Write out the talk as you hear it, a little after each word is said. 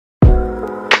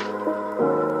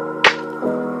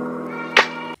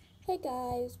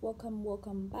guys,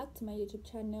 welcome back to my YouTube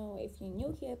channel. If you're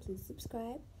new here, please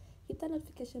subscribe, hit the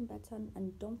notification button,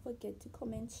 and don't forget to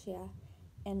comment, share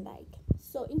and like.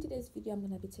 So in today's video, I'm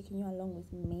gonna be taking you along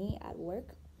with me at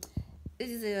work. This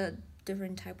is a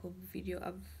different type of video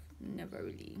I've never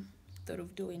really thought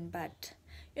of doing, but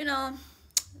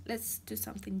let's do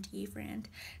something different.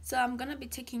 So I'm gonna be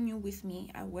taking you with me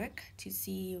at work to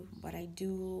see what I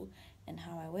do and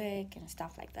how I work and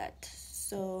stuff like that.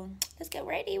 So let's get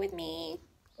ready with me.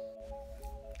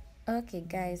 Okay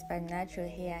guys, but natural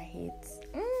hair hits.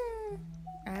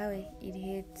 How it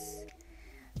hits.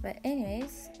 But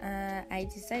anyways, I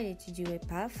decided to do a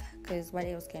puff because what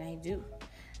else can I do?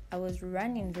 I was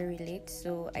running very late,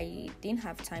 so I didn't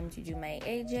have time to do my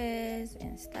edges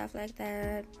and stuff like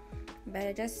that. But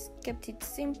I just kept it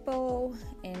simple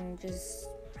and just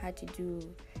had to do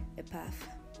a puff.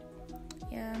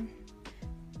 Yeah.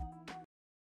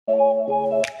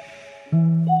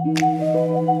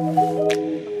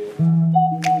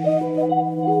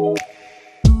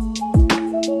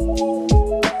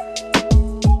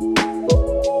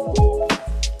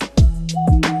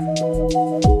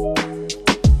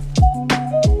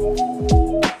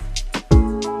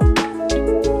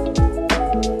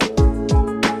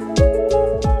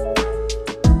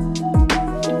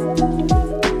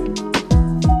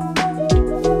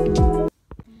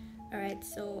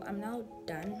 So I'm now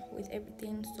done with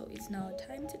everything, so it's now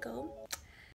time to go.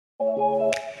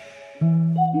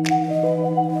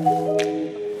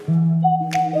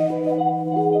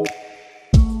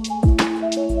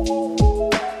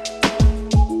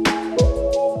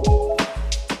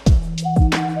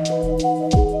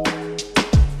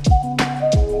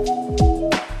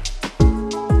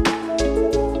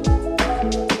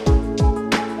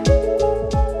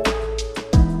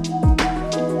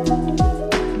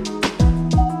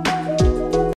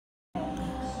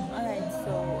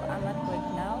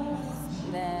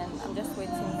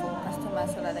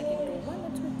 So that I can do one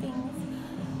or two things.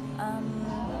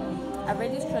 I've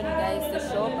already shown you guys the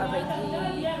shop.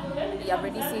 You've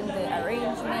already seen the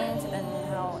arrangement and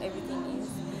how everything is.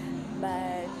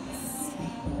 But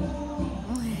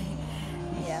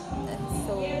yeah,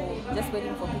 so just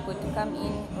waiting for people to come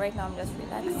in. Right now I'm just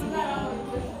relaxing,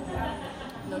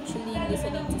 chilling,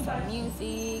 listening to some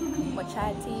music, or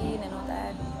chatting and all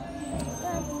that.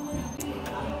 Yeah.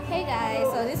 Hey guys,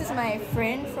 so this is my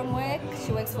friend from work.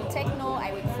 She works for Techno,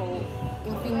 I work for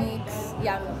Infinix.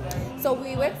 Yeah, so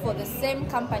we work for the same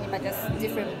company but just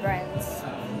different brands.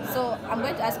 So I'm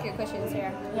going to ask you questions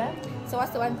here. Yeah. So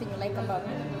what's the one thing you like about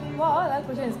me? Well, that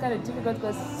question is kind of difficult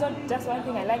because it's not just one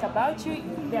thing I like about you.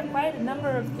 There are quite a number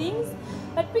of things,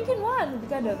 but picking one would be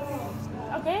kind of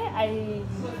okay.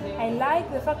 I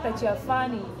like the fact that you are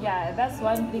funny. Yeah, that's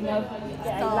one thing I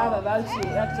love about you.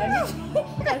 Actually,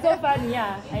 you're so funny.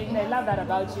 Yeah, I love that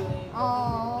about you.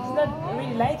 Oh. It's not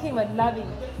really liking but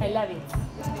loving. I love it.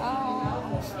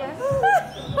 Oh. Yes.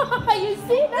 You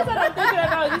see, that's what I'm talking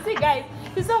about. You see, guys,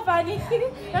 it's so funny.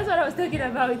 That's what I was talking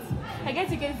about. I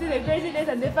guess you can see the craziness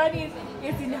and the funny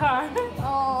is in her.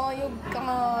 Oh, you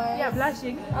guys. Yeah,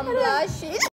 blushing. I'm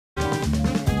blushing.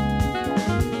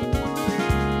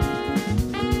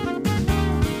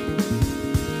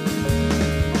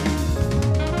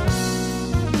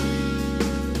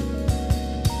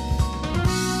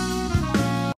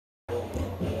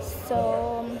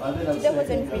 So today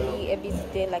wasn't really a busy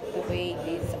day like the way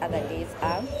these other days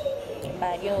are,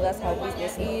 but that's how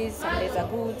business is. Some days are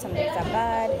good, some days are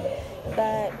bad,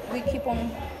 but we keep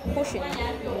on pushing.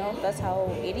 That's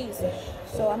how it is.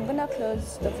 So I'm gonna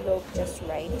close the vlog just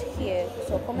right here.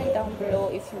 So comment down below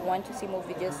if you want to see more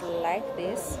videos like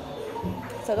this.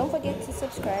 So don't forget to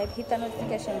subscribe, hit the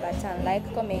notification button,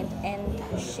 like, comment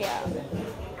and share.